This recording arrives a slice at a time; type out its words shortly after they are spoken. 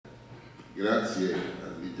grazie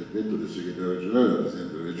all'intervento del segretario regionale e del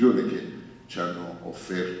Presidente della Regione, che ci hanno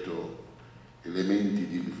offerto elementi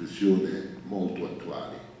di riflessione molto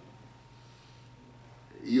attuali.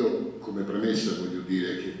 Io come premessa voglio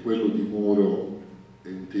dire che quello di Moro è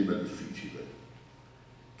un tema difficile,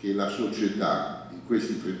 che la società in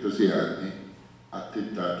questi 36 anni ha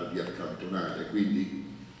tentato di accantonare, quindi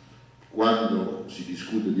quando si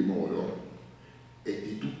discute di Moro e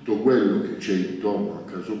di tutto quello che c'è intorno al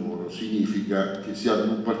caso Moro, significa che siamo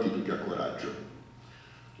un partito che ha coraggio.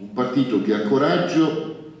 Un partito che ha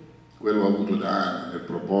coraggio, quello avuto da Anna nel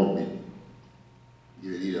propormi di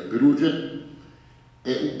venire a Perugia,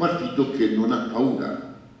 è un partito che non ha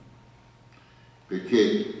paura,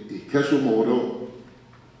 perché il caso Moro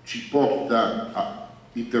ci porta a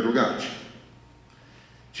interrogarci,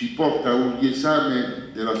 ci porta a un riesame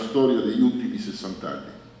della storia degli ultimi 60 anni,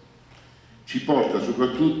 ci porta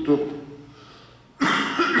soprattutto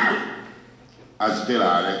a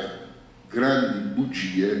svelare grandi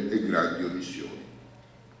bugie e grandi omissioni.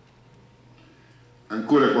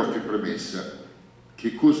 Ancora qualche premessa.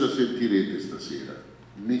 Che cosa sentirete stasera?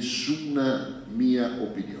 Nessuna mia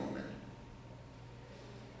opinione.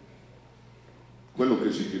 Quello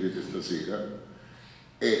che sentirete stasera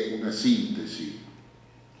è una sintesi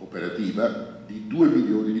operativa di 2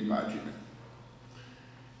 milioni di pagine,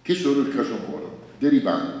 che sono il caso Moro,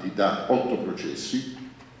 derivanti da 8 processi,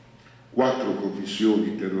 4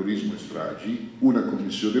 commissioni terrorismo e stragi, una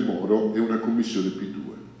commissione Moro e una commissione P2.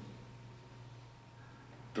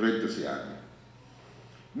 36 anni.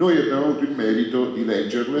 Noi abbiamo avuto il merito di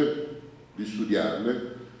leggerle, di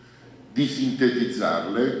studiarle, di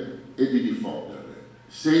sintetizzarle e di diffonderle,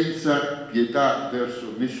 senza pietà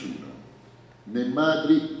verso nessuno, né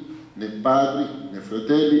madri, né padri, né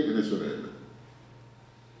fratelli né sorelle.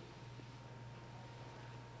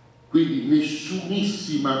 Quindi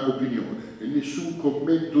nessunissima opinione e nessun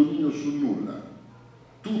commento mio su nulla,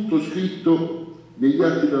 tutto scritto negli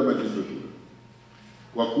atti della magistratura.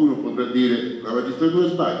 Qualcuno potrà dire la magistratura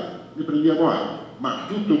sbaglia, ne prendiamo atto, ma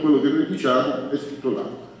tutto quello che noi diciamo è scritto là.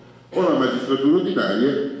 O la magistratura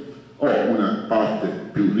ordinaria o una parte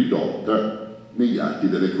più ridotta negli atti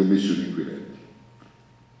delle commissioni inquirenti.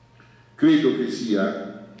 Credo che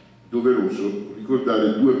sia doveroso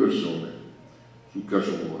ricordare 2 persone sul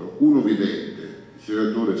caso Moro. Uno vidente, il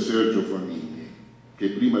senatore Sergio Famigni, che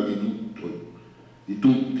prima di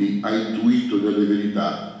tutti ha intuito delle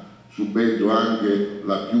verità, subendo anche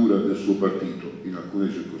la piura del suo partito in alcune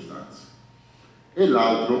circostanze, e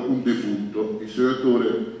l'altro un defunto, il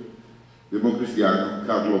senatore democristiano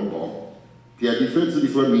Carlo Bo, che a difesa di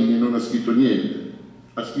Flamini non ha scritto niente,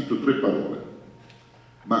 ha scritto 3 parole,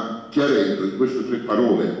 ma chiarendo in queste 3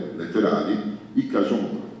 parole letterali il caso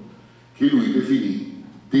Moro, che lui definì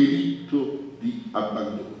delitto di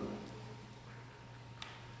abbandono.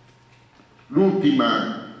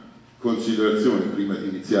 L'ultima considerazione prima di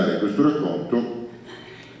iniziare questo racconto,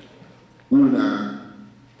 una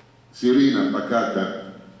serena,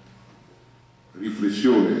 pacata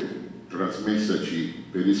riflessione trasmessaci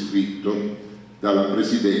per iscritto dalla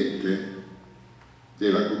Presidente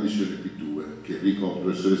della Commissione P2, che ricordo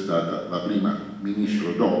essere stata la prima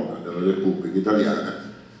ministro donna della Repubblica Italiana,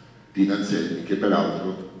 Tina Anselmi, che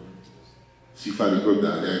peraltro si fa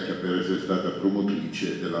ricordare anche per essere stata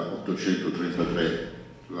promotrice della 833,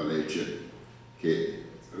 la legge che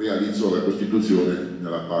realizzò la Costituzione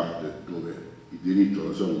nella parte dove il diritto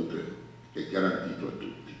alla salute è garantito a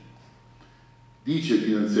tutti. Dice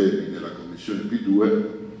Tina Anselmi nella Commissione P2: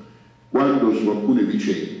 quando su alcune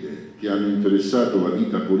vicende che hanno interessato la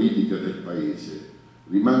vita politica del Paese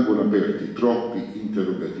rimangono aperti troppi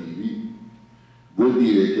interrogativi, vuol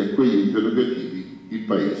dire che a quegli interrogativi il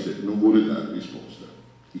Paese non vuole dare risposta.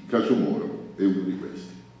 Il caso Moro è uno di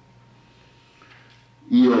questi.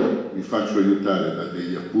 Io mi faccio aiutare da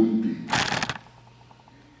degli appunti,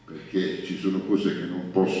 perché ci sono cose che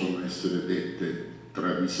non possono essere dette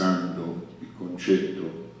travisando il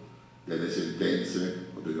concetto delle sentenze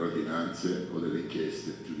o delle ordinanze o delle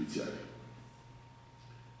inchieste giudiziarie.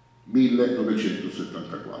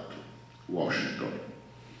 1974, Washington.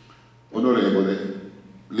 Onorevole,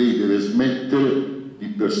 lei deve smettere di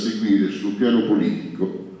perseguire il suo piano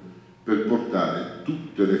politico per portare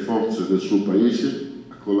tutte le forze del suo paese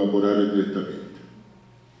a collaborare direttamente.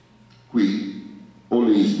 Qui o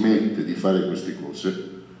lei smette di fare queste cose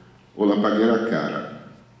o la pagherà cara.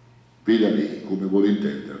 Veda lei come vuole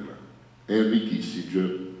intenderla. Henry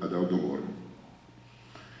Kissinger ad Aldo Moro.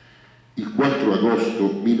 Il 4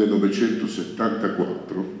 agosto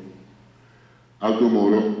 1974 Aldo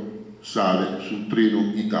Moro sale sul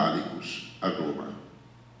treno Italicus a Roma.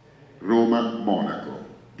 Roma-Monaco,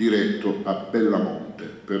 diretto a Bellamonte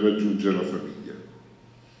per raggiungere la famiglia.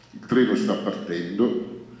 Il treno sta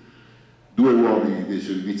partendo, 2 uomini dei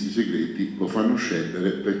servizi segreti lo fanno scendere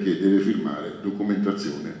perché deve firmare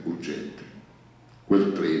documentazione urgente.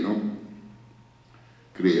 Quel treno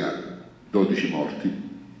crea 12 morti,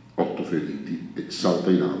 8 feriti e salta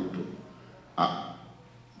in alto a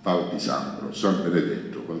Val di Sambro, San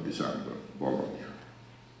Benedetto, Val di Sambro, Bologna.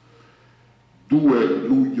 2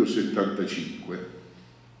 luglio 75,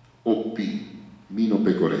 OP, Mino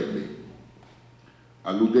Pecorelli,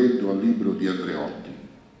 alludendo al libro di Andreotti,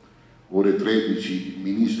 ore 13 il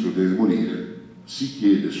ministro deve morire, si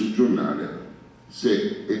chiede sul giornale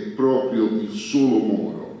se è proprio il solo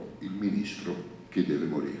Moro il ministro che deve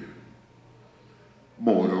morire.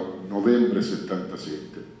 Moro, novembre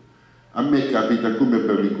 77. A me capita come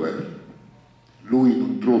per Berlinguer. Lui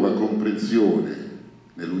non trova comprensione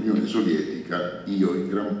nell'Unione Sovietica, io in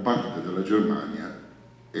gran parte della Germania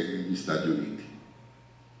e negli Stati Uniti.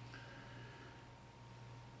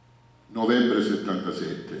 Novembre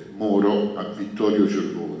 77, Moro a Vittorio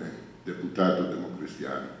Cervone, deputato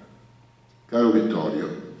democristiano. Caro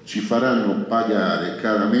Vittorio, ci faranno pagare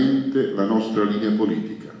caramente la nostra linea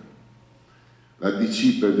politica. La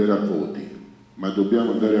DC perderà voti, ma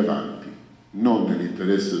dobbiamo andare avanti, non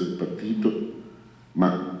nell'interesse del partito,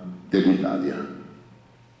 ma dell'Italia.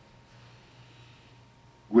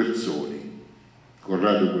 Guerzoni,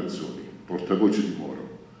 Corrado Guerzoni, portavoce di Moro.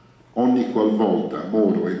 Ogni qualvolta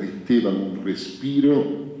Moro emetteva un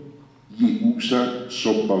respiro, gli USA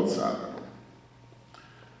sobbalzavano.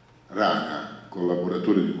 Rana,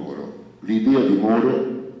 collaboratore di Moro, l'idea di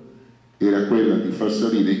Moro era quella di far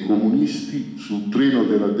salire i comunisti sul treno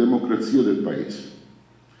della democrazia del paese.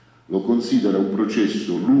 Lo considera un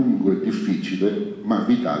processo lungo e difficile, ma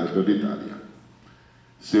vitale per l'Italia.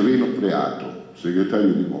 Sereno Preato,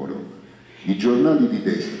 segretario di Moro, i giornali di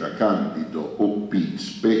destra, Candido, OP,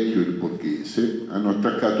 Specchio e il Borghese, hanno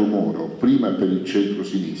attaccato Moro prima per il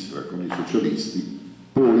centro-sinistra con i socialisti,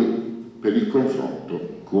 poi per il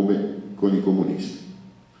confronto con i comunisti.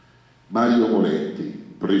 Mario Moretti,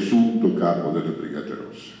 presunto capo delle Brigate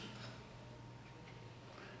Rosse.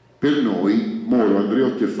 Per noi Moro,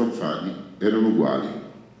 Andreotti e Fanfani erano uguali,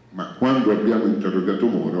 ma quando abbiamo interrogato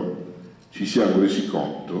Moro ci siamo resi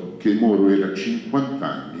conto che Moro era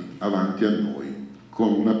 50 anni avanti a noi,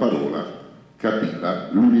 con una parola capiva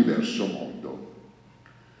l'universo mondo.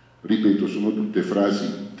 Ripeto, sono tutte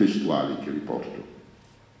frasi testuali che riporto.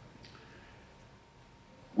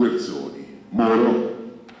 Guerzoni,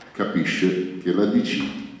 Moro capisce che la DC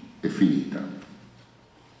è finita.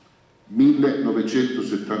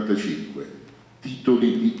 1975,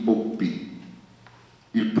 titoli di OP.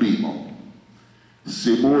 Il primo,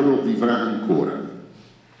 se Moro vivrà ancora.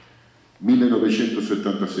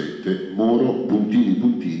 1977, Moro, puntini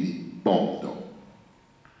puntini, Bondo.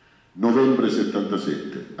 Novembre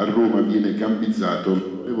 77, a Roma viene gambizzato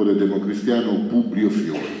l'onorevole democristiano Publio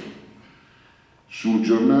Fiori. Sul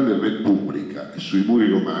giornale Repubblica e sui muri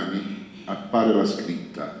romani appare la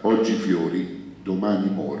scritta oggi Fiori, domani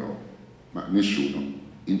Moro, ma nessuno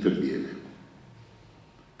interviene.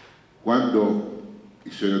 Quando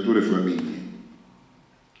il senatore Flamini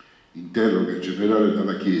interroga il generale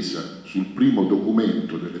Dalla Chiesa sul primo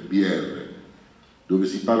documento delle BR dove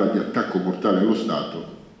si parla di attacco mortale allo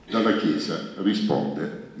Stato, Dalla Chiesa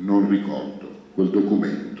risponde non ricordo, quel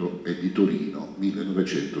documento è di Torino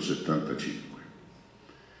 1975.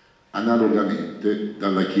 Analogamente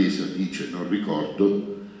Dalla Chiesa dice non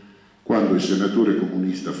ricordo quando il senatore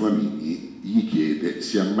comunista Flamini gli chiede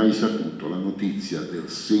se ha mai saputo la notizia del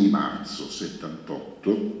 6 marzo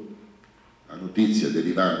 78, la notizia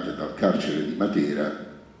derivante dal carcere di Matera,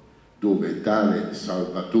 dove tale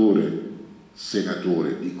Salvatore,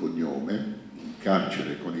 senatore di cognome, in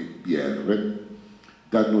carcere con i PR,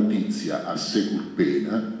 dà notizia a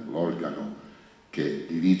Securpena, l'organo che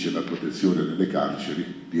dirige la protezione delle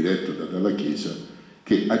carceri, diretto da Dalla Chiesa,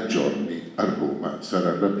 che a giorni a Roma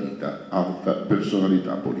sarà rapita alta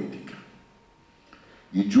personalità politica.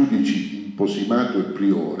 I giudici Imposimato e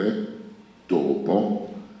Priore,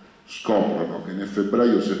 dopo, scoprono che nel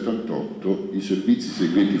febbraio 78 i servizi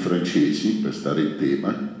segreti francesi, per stare in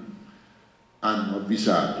tema, hanno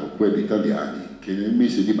avvisato quelli italiani che nel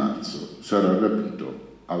mese di marzo sarà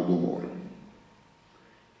rapito Aldo Moro.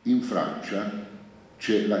 In Francia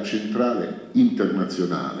c'è la centrale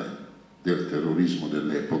internazionale del terrorismo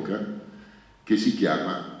dell'epoca che si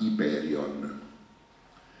chiama Hyperion.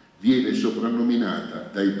 Viene soprannominata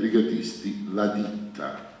dai brigatisti la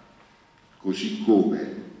ditta, così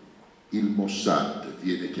come il Mossad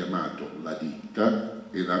viene chiamato la ditta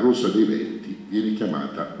e la Rosa dei Venti viene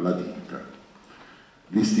chiamata la ditta.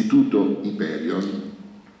 L'istituto Hyperion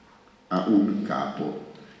ha un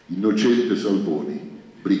capo, Innocente Salvoni,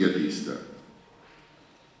 brigatista.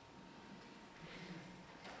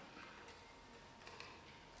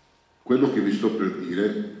 Quello che vi sto per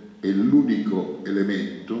dire è l'unico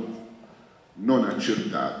elemento non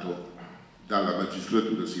accertato dalla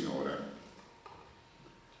magistratura sinora,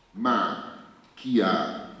 ma chi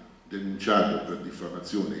ha denunciato per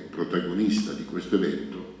diffamazione il protagonista di questo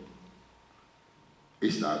evento è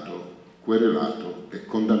stato querelato e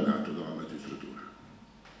condannato dalla magistratura.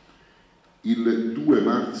 Il 2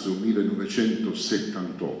 marzo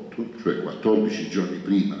 1978, cioè 14 giorni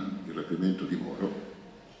prima del rapimento di Moro,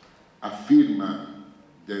 a firma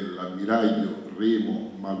dell'ammiraglio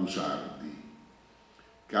Remo Malusardi,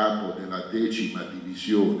 capo della 10ª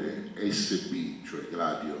divisione SB, cioè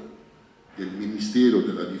Gladio, del Ministero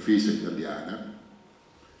della Difesa italiana,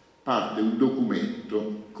 parte un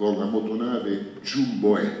documento con la motonave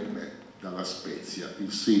Jumbo M dalla Spezia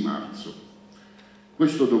il 6 marzo.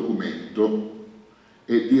 Questo documento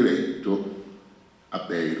è diretto a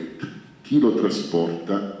Beirut. Chi lo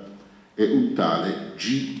trasporta è un tale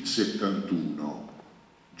G71.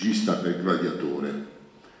 G sta per gladiatore.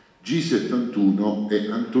 G71 è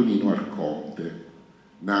Antonino Arconte,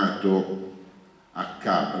 nato a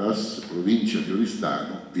Cabras, provincia di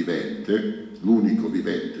Oristano, vivente, l'unico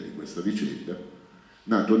vivente di questa vicenda,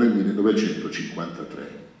 nato nel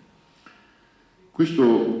 1953.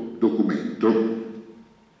 Questo documento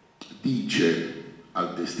dice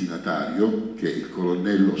al destinatario, che è il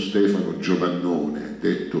colonnello Stefano Giovannone,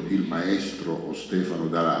 detto il maestro o Stefano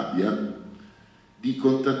d'Arabia, di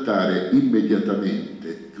contattare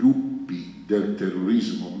immediatamente gruppi del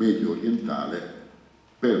terrorismo medio orientale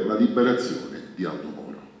per la liberazione di Aldo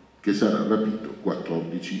Moro, che sarà rapito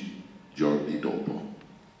 14 giorni dopo.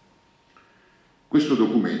 Questo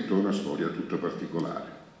documento è una storia tutta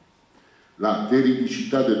particolare. La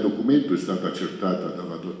veridicità del documento è stata accertata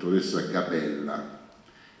dalla dottoressa Gabella,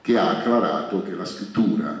 che ha acclarato che la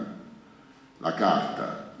scrittura, la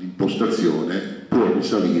carta, l'impostazione può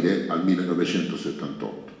risalire al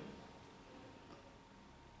 1978.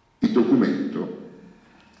 Il documento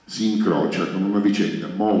si incrocia con una vicenda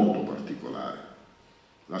molto particolare,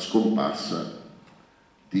 la scomparsa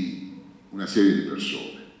di una serie di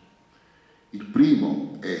persone. Il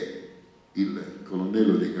primo è il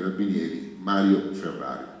colonnello dei Carabinieri Mario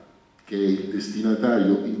Ferrari, che è il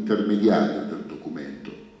destinatario intermediario del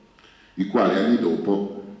documento, il quale anni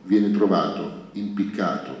dopo viene trovato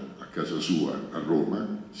impiccato a casa sua a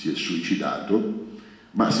Roma, si è suicidato,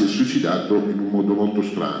 ma si è suicidato in un modo molto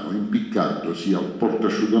strano, impiccandosi al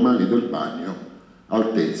portasciugamani del bagno,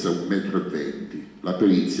 altezza 1,20 m. La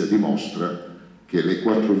perizia dimostra che le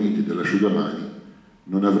 4 viti dell'asciugamani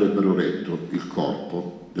non avrebbero retto il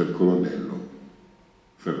corpo del colonnello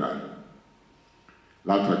Ferrari.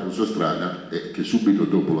 L'altra cosa strana è che subito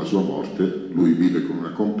dopo la sua morte lui vive con una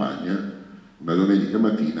compagna. Una domenica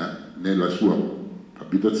mattina nella sua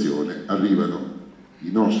abitazione arrivano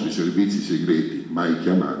i nostri servizi segreti mai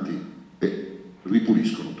chiamati e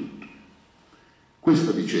ripuliscono tutto.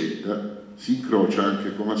 Questa vicenda si incrocia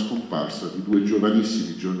anche con la scomparsa di 2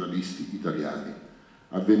 giovanissimi giornalisti italiani,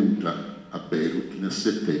 avvenuta a Beirut nel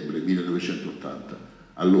settembre 1980.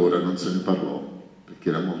 Allora non se ne parlò perché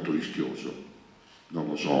era molto rischioso, non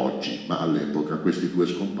lo so oggi, ma all'epoca questi 2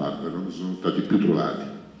 scomparvero, non sono stati più trovati.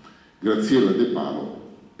 Graziella De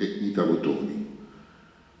Palo e Italo Toni.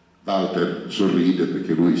 Walter sorride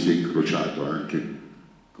perché lui si è incrociato anche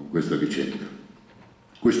con questa vicenda.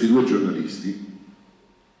 Questi 2 giornalisti,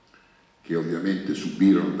 che ovviamente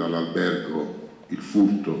subirono dall'albergo il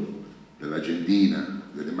furto dell'agendina,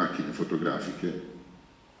 delle macchine fotografiche,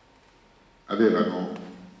 avevano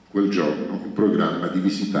quel giorno in programma di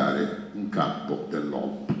visitare un campo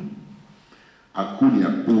dell'OP. Alcuni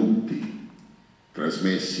appunti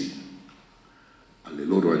trasmessi alle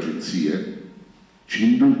loro agenzie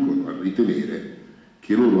ci inducono a ritenere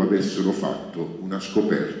che loro avessero fatto una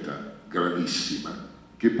scoperta gravissima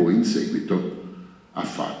che poi in seguito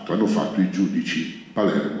hanno fatto i giudici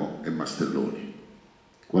Palermo e Mastelloni.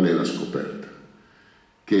 Qual è la scoperta?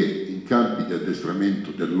 Che in campi di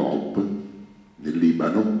addestramento dell'OP nel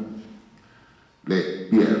Libano le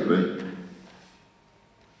PR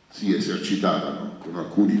si esercitavano con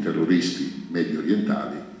alcuni terroristi medio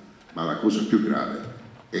orientali, ma la cosa più grave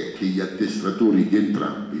è che gli addestratori di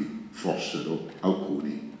entrambi fossero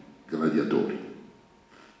alcuni gladiatori.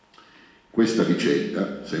 Questa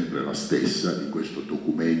vicenda, sempre la stessa di questo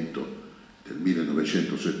documento del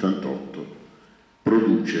 1978,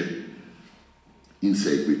 produce in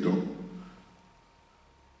seguito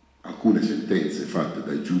alcune sentenze fatte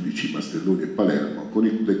dai giudici Mastelloni e Palermo, con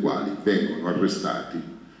le quali vengono arrestati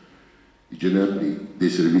i generali dei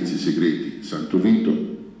servizi segreti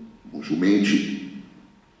Santovito, Musumeci,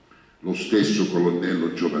 lo stesso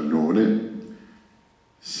colonnello Giovannone.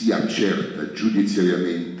 Si accerta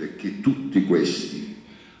giudiziariamente che tutti questi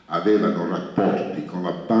avevano rapporti con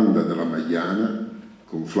la banda della Magliana,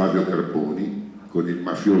 con Flavio Carboni, con il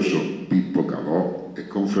mafioso Pippo Calò e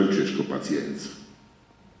con Francesco Pazienza.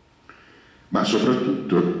 Ma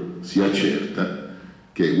soprattutto si accerta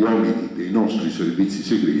che uomini dei nostri servizi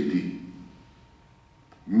segreti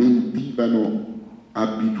mentivano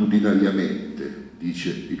abitudinariamente, dice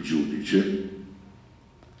il giudice,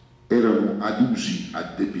 erano adusi a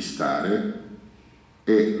depistare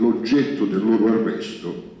e l'oggetto del loro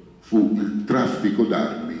arresto fu il traffico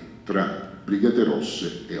d'armi tra Brigate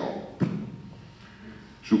Rosse e OP.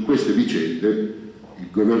 Su queste vicende il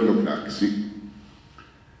governo Grassi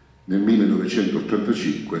nel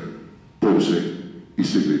 1985 pose il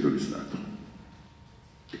segreto di Stato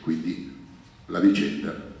e quindi la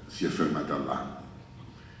vicenda si è fermata là.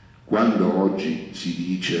 Quando oggi si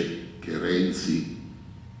dice che Renzi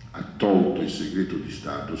ha tolto il segreto di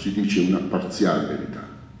Stato, si dice una parziale verità,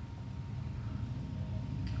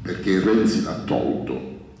 perché Renzi l'ha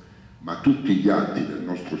tolto, ma tutti gli atti del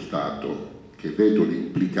nostro Stato che vedono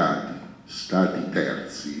implicati stati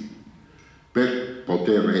terzi per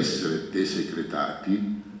poter essere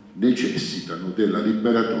desecretati necessitano della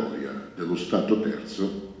liberatoria dello Stato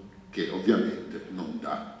terzo, che ovviamente non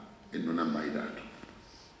dà e non ha mai dato.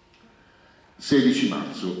 16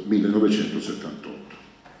 marzo 1978.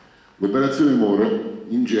 L'operazione Moro,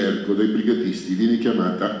 in gergo dai brigatisti, viene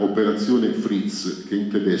chiamata Operazione Fritz, che in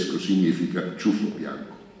tedesco significa ciuffo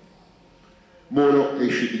bianco. Moro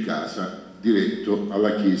esce di casa diretto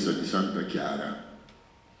alla chiesa di Santa Chiara.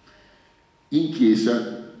 In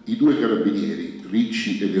chiesa i due carabinieri,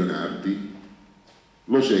 Ricci e Leonardi,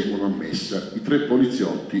 lo seguono a messa, i 3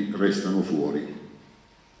 poliziotti restano fuori.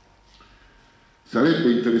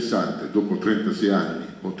 Sarebbe interessante, dopo 36 anni,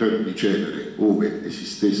 poter ricevere, ove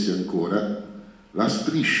esistesse ancora, la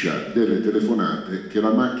striscia delle telefonate che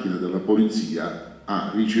la macchina della polizia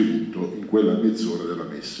ha ricevuto in quella mezz'ora della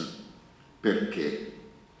messa. Perché?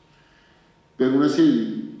 Per una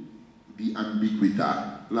serie di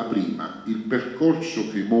ambiguità. La prima, il percorso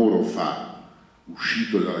che Moro fa,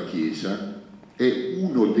 uscito dalla chiesa, è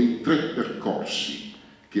uno dei 3 percorsi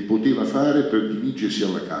che poteva fare per dirigersi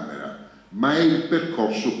alla Camera, ma è il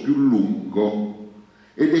percorso più lungo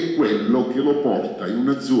ed è quello che lo porta in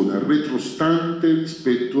una zona retrostante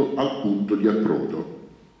rispetto al punto di approdo,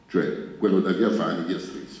 cioè quello da via Fani, via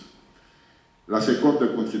Stresa. La seconda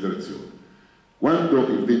considerazione: quando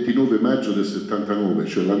il 29 maggio del 79,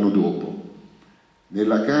 cioè l'anno dopo,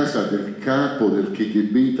 nella casa del capo del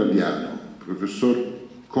KGB italiano, professor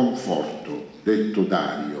Conforto, detto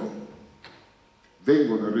Dario,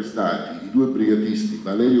 vengono arrestati i 2 brigatisti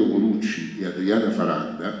Valerio Molucci e Adriana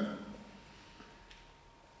Faranda,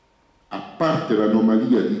 a parte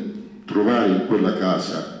l'anomalia di trovare in quella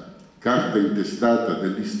casa carta intestata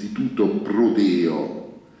dell'istituto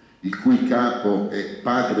Prodeo, il cui capo è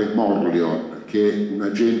padre Morlion, che è un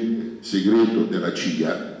agente segreto della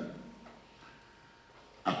CIA,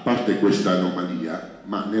 a parte questa anomalia,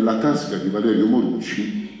 ma nella tasca di Valerio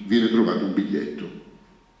Molucci viene trovato un biglietto.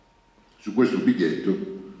 Su questo biglietto,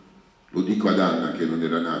 lo dico ad Anna che non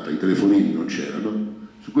era nata, i telefonini non c'erano,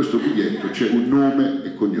 su questo biglietto c'è un nome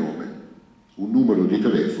e cognome, un numero di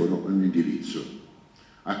telefono e un indirizzo.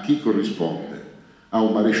 A chi corrisponde? A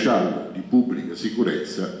un maresciallo di pubblica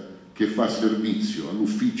sicurezza che fa servizio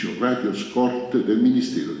all'ufficio radio scorte del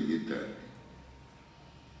Ministero degli Interni.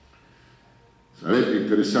 Sarebbe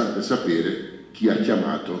interessante sapere chi ha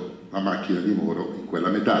chiamato la macchina di Moro in quella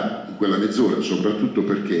mezz'ora, soprattutto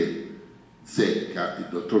perché Zecca, il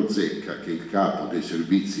dottor Zecca, che è il capo dei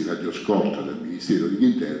servizi radioscorta del Ministero degli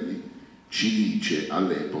Interni, ci dice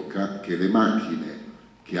all'epoca che le macchine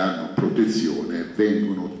che hanno protezione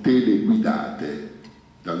vengono teleguidate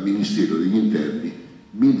dal Ministero degli Interni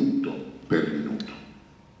minuto per minuto.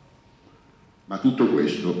 Ma tutto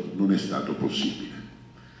questo non è stato possibile.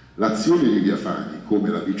 L'azione di via Fani, come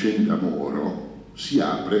la vicenda Moro, si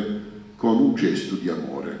apre con un gesto di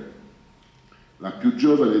amore. La più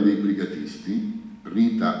giovane dei brigatisti,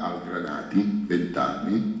 Rita Algranati, 20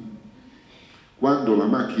 anni, quando la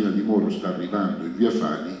macchina di Moro sta arrivando in via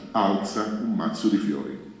Fani, alza un mazzo di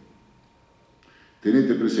fiori.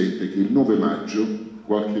 Tenete presente che il 9 maggio,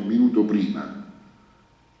 qualche minuto prima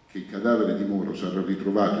che il cadavere di Moro sarà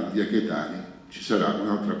ritrovato in via Chetani, ci sarà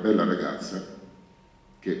un'altra bella ragazza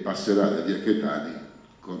che passerà da via Chetani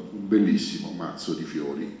con un bellissimo mazzo di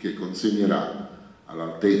fiori che consegnerà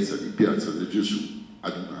all'altezza di Piazza del Gesù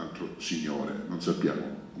ad un altro signore, non sappiamo,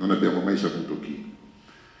 non abbiamo mai saputo chi.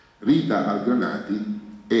 Rita Algranati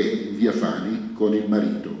è in via Fani con il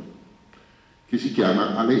marito, che si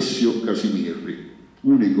chiama Alessio Casimirri,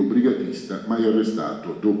 unico brigatista mai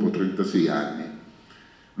arrestato dopo 36 anni.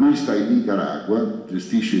 Lui sta in Nicaragua,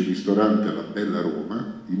 gestisce il ristorante alla Bella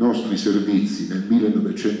Roma, i nostri servizi nel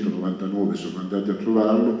 1999 sono andati a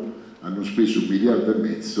trovarlo, hanno speso 1,5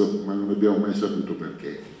 miliardi, ma non abbiamo mai saputo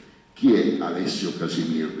perché. Chi è Alessio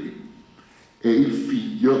Casimirri? È il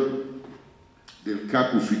figlio del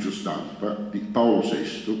capo ufficio stampa di Paolo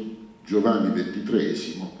VI, Giovanni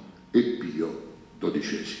XXIII e Pio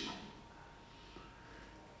XII.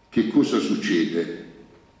 Che cosa succede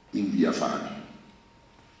in via Fani?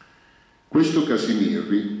 Questo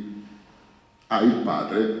Casimirri ha il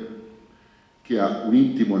padre che ha un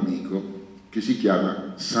intimo amico che si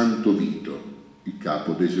chiama Santo Vito, il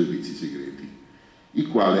capo dei servizi segreti, il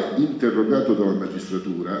quale, interrogato dalla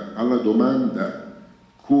magistratura, alla domanda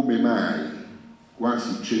come mai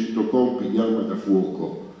quasi 100 colpi di arma da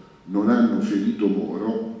fuoco non hanno ferito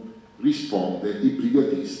Moro, risponde: i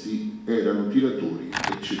brigatisti erano tiratori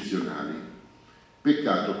eccezionali.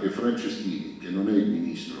 Peccato che Franceschini, che non è il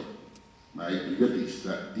ministro ma è il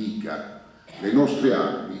brigatista, dica: le nostre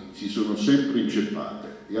armi si sono sempre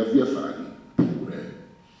inceppate e a via Fani pure.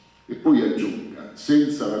 E poi aggiunga: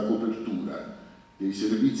 senza la copertura dei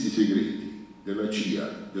servizi segreti, della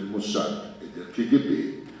CIA, del Mossad e del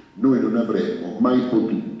KGB, noi non avremmo mai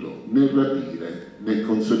potuto né rapire né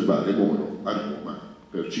conservare Moro a Roma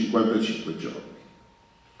per 55 giorni.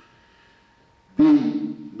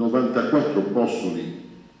 Dei 94 bossoli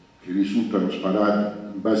che risultano sparati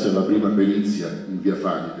in base alla prima perizia in via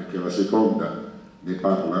Fani, perché la seconda ne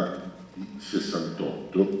parla di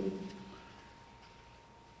 68,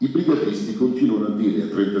 i brigatisti continuano a dire a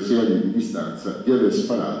 36 anni di distanza di aver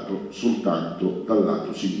sparato soltanto dal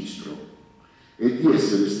lato sinistro e di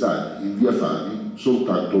essere stati in via Fani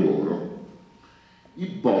soltanto loro. I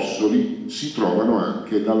bossoli si trovano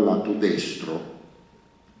anche dal lato destro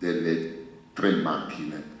delle 3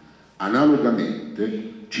 macchine. Analogamente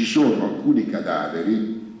ci sono alcuni cadaveri,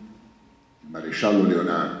 il maresciallo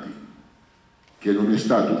Leonardi, che non è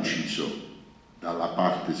stato ucciso dalla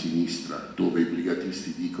parte sinistra dove i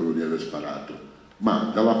brigatisti dicono di aver sparato, ma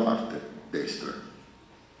dalla parte destra.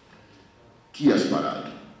 Chi ha sparato?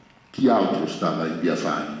 Chi altro stava in via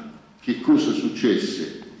Fani? Che cosa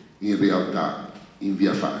successe in realtà in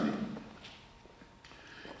via Fani?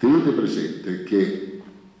 Tenete presente che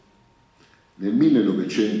nel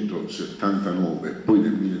 1979, poi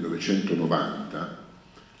nel 1990,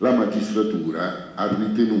 la magistratura ha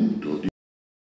ritenuto di